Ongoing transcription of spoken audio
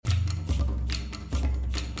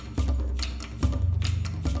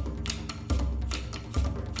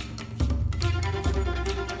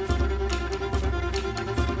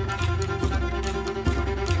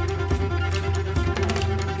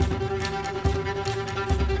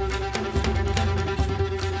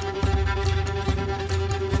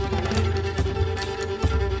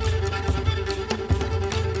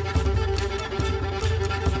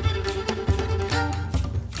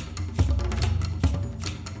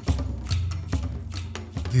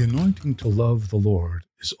The anointing to love the Lord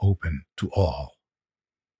is open to all.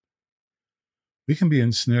 We can be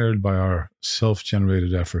ensnared by our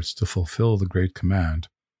self-generated efforts to fulfill the great command.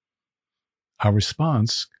 Our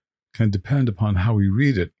response can depend upon how we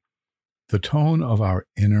read it. The tone of our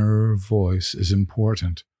inner voice is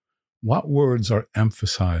important. What words are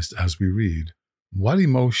emphasized as we read? What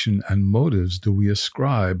emotion and motives do we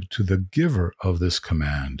ascribe to the giver of this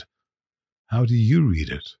command? How do you read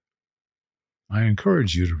it? I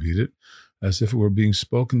encourage you to read it as if it were being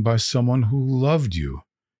spoken by someone who loved you.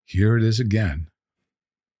 Here it is again.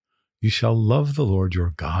 You shall love the Lord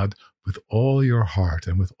your God with all your heart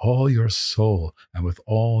and with all your soul and with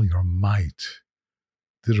all your might.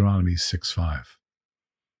 Deuteronomy 6:5.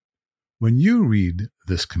 When you read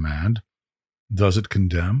this command, does it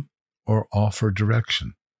condemn or offer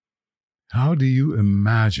direction? How do you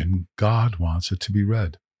imagine God wants it to be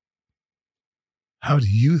read? How do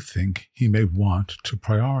you think he may want to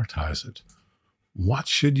prioritize it? What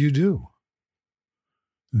should you do?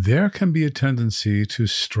 There can be a tendency to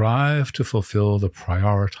strive to fulfill the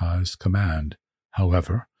prioritized command.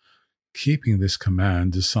 However, keeping this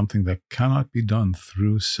command is something that cannot be done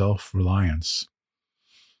through self-reliance.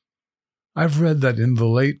 I've read that in the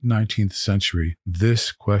late 19th century,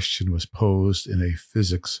 this question was posed in a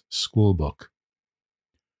physics schoolbook.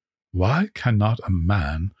 Why cannot a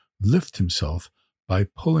man lift himself by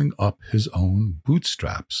pulling up his own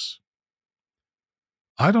bootstraps?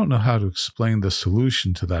 I don't know how to explain the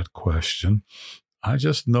solution to that question. I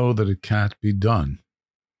just know that it can't be done.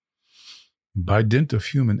 By dint of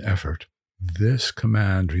human effort, this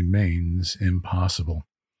command remains impossible.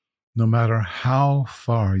 No matter how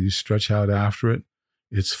far you stretch out after it,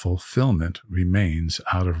 its fulfillment remains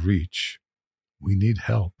out of reach. We need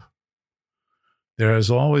help. There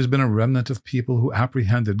has always been a remnant of people who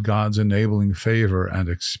apprehended God's enabling favor and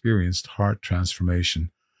experienced heart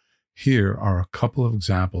transformation. Here are a couple of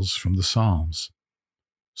examples from the Psalms.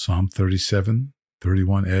 Psalm 37,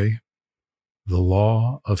 31a. The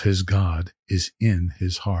law of his God is in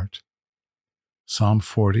his heart. Psalm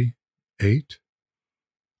 40, 8.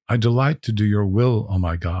 I delight to do your will, O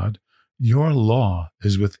my God. Your law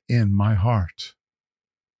is within my heart.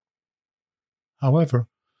 However,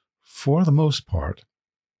 for the most part,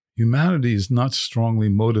 humanity is not strongly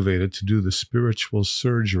motivated to do the spiritual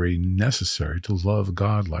surgery necessary to love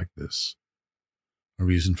God like this. A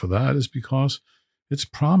reason for that is because it's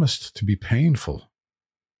promised to be painful.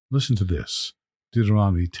 Listen to this,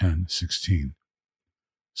 Deuteronomy 10:16.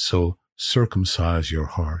 So circumcise your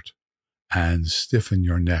heart and stiffen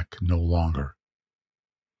your neck no longer.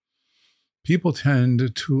 People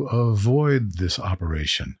tend to avoid this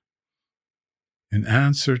operation. In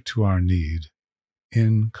answer to our need,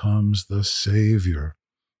 in comes the Savior.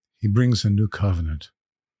 He brings a new covenant.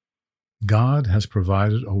 God has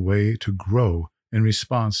provided a way to grow in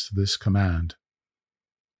response to this command.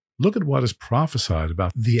 Look at what is prophesied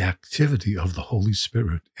about the activity of the Holy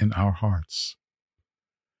Spirit in our hearts.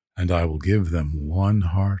 And I will give them one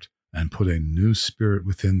heart and put a new spirit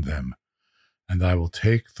within them. And I will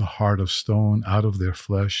take the heart of stone out of their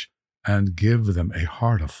flesh and give them a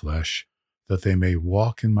heart of flesh, that they may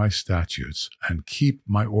walk in my statutes and keep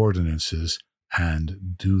my ordinances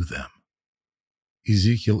and do them.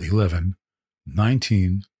 Ezekiel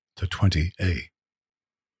 11:19-20a.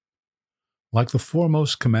 Like the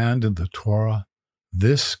foremost command in the Torah,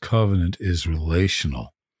 this covenant is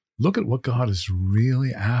relational. Look at what God is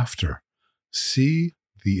really after. See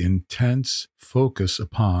the intense focus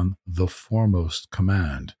upon the foremost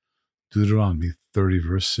command. Deuteronomy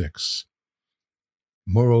 30:6.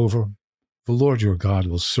 Moreover, the Lord your God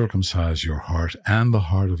will circumcise your heart and the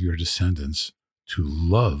heart of your descendants to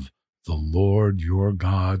love the Lord your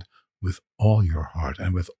God with all your heart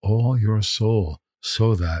and with all your soul,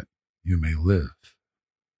 so that you may live.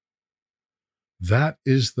 That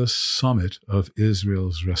is the summit of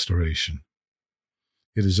Israel's restoration.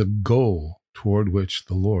 It is a goal toward which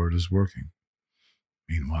the Lord is working.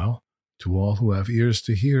 Meanwhile, to all who have ears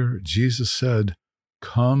to hear, Jesus said,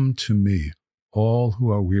 "Come to me, all who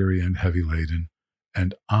are weary and heavy laden,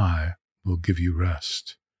 and I will give you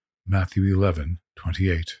rest." Matthew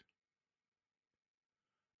 11:28.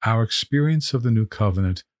 Our experience of the new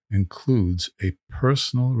covenant includes a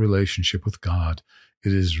personal relationship with God.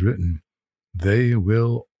 It is written, "They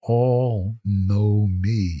will all know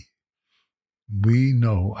me." We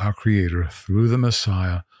know our Creator through the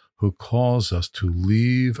Messiah, who calls us to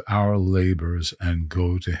leave our labors and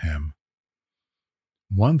go to him.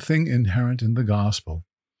 One thing inherent in the gospel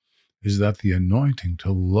is that the anointing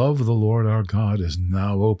to love the Lord our God is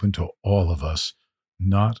now open to all of us,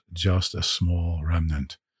 not just a small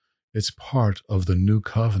remnant. It's part of the new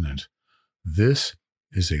covenant. This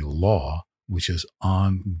is a law which is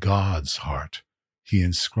on God's heart. He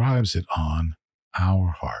inscribes it on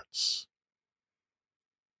our hearts.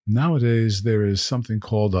 Nowadays, there is something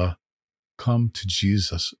called a come to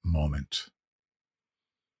Jesus moment.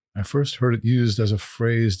 I first heard it used as a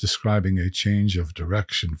phrase describing a change of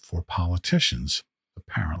direction for politicians.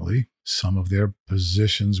 Apparently, some of their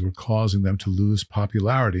positions were causing them to lose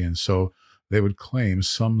popularity, and so they would claim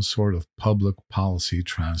some sort of public policy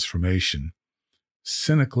transformation.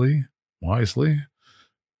 Cynically, wisely,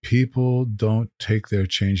 people don't take their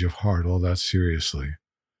change of heart all that seriously.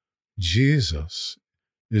 Jesus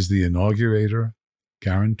is the inaugurator,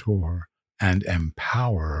 guarantor, and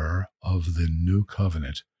empowerer of the new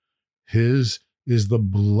covenant. His is the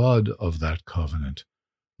blood of that covenant.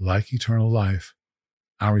 Like eternal life,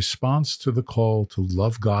 our response to the call to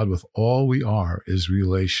love God with all we are is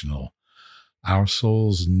relational. Our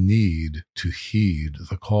souls need to heed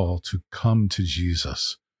the call to come to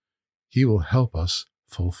Jesus. He will help us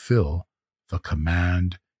fulfill the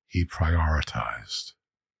command he prioritized.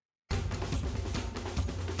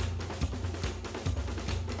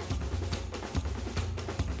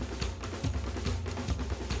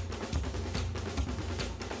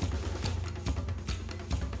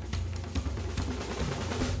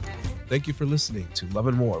 Thank you for listening to Love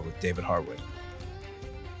and More with David Harwood.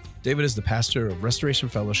 David is the pastor of Restoration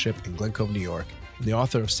Fellowship in Glen Cove, New York, and the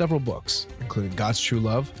author of several books, including God's True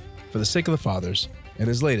Love, For the Sake of the Fathers, and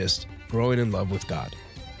his latest, Growing in Love with God.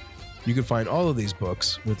 You can find all of these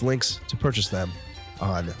books with links to purchase them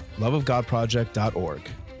on loveofgodproject.org.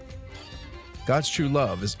 God's True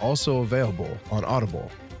Love is also available on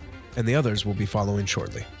Audible, and the others will be following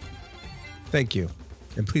shortly. Thank you.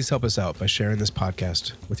 And please help us out by sharing this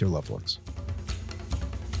podcast with your loved ones.